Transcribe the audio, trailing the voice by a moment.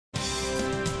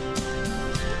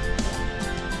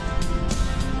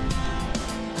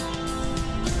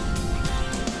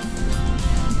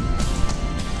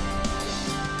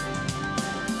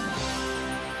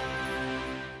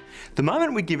The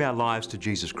moment we give our lives to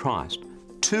Jesus Christ,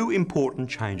 two important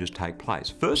changes take place.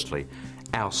 Firstly,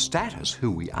 our status,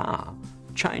 who we are,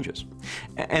 changes.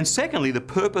 And secondly, the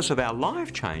purpose of our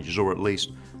life changes, or at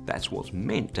least that's what's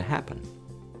meant to happen.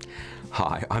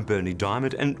 Hi, I'm Bernie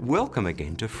Diamond, and welcome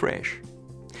again to Fresh.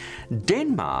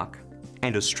 Denmark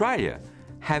and Australia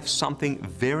have something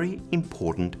very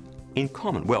important in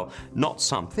common. Well, not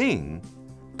something,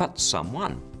 but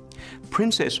someone.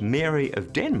 Princess Mary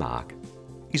of Denmark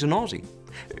is an Aussie.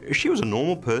 She was a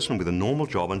normal person with a normal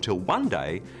job until one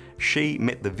day she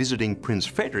met the visiting Prince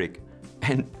Frederick,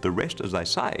 and the rest, as they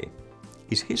say,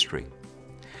 is history.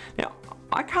 Now,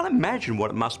 I can't imagine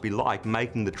what it must be like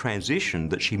making the transition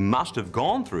that she must have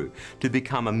gone through to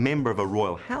become a member of a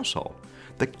royal household.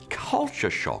 The culture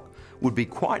shock would be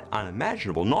quite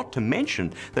unimaginable, not to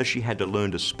mention that she had to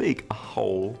learn to speak a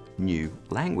whole new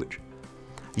language.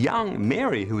 Young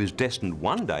Mary, who is destined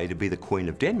one day to be the Queen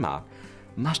of Denmark,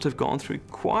 must have gone through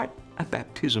quite a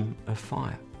baptism of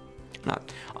fire. Now,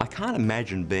 I can't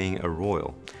imagine being a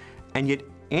royal, and yet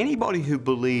anybody who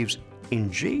believes in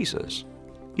Jesus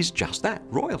is just that,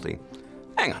 royalty.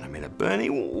 Hang on a minute, Bernie,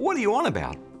 what are you on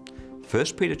about? 1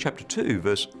 Peter chapter 2,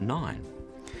 verse 9.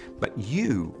 But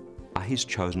you are his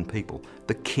chosen people,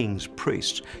 the king's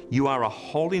priests. You are a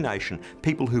holy nation,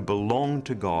 people who belong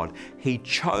to God. He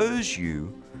chose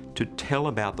you to tell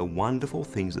about the wonderful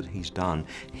things that he's done.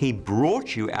 He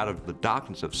brought you out of the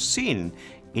darkness of sin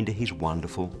into his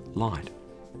wonderful light.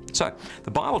 So,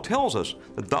 the Bible tells us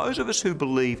that those of us who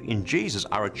believe in Jesus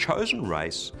are a chosen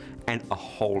race and a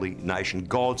holy nation,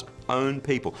 God's own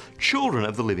people, children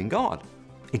of the living God.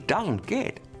 It doesn't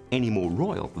get any more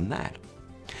royal than that.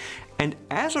 And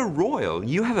as a royal,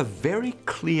 you have a very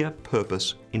clear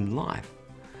purpose in life: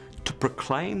 to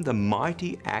proclaim the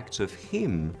mighty acts of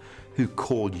him who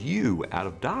called you out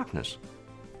of darkness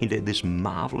into this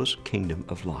marvelous kingdom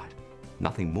of light.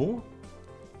 Nothing more,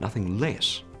 nothing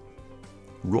less.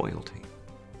 Royalty.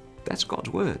 That's God's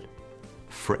word.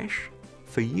 Fresh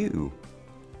for you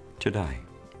today.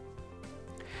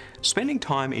 Spending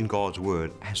time in God's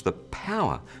word has the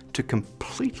power to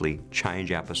completely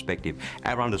change our perspective,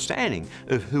 our understanding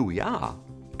of who we are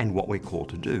and what we're called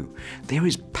to do. There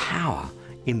is power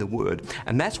in the word,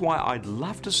 and that's why I'd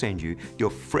love to send you your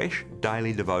fresh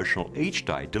daily devotional each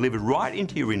day, delivered right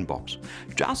into your inbox.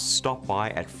 Just stop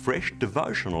by at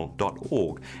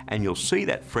freshdevotional.org and you'll see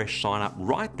that fresh sign up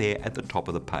right there at the top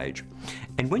of the page.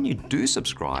 And when you do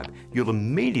subscribe, you'll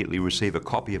immediately receive a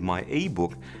copy of my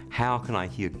ebook, How Can I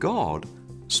Hear God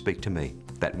Speak to Me?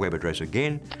 That web address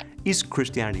again is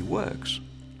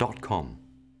christianityworks.com.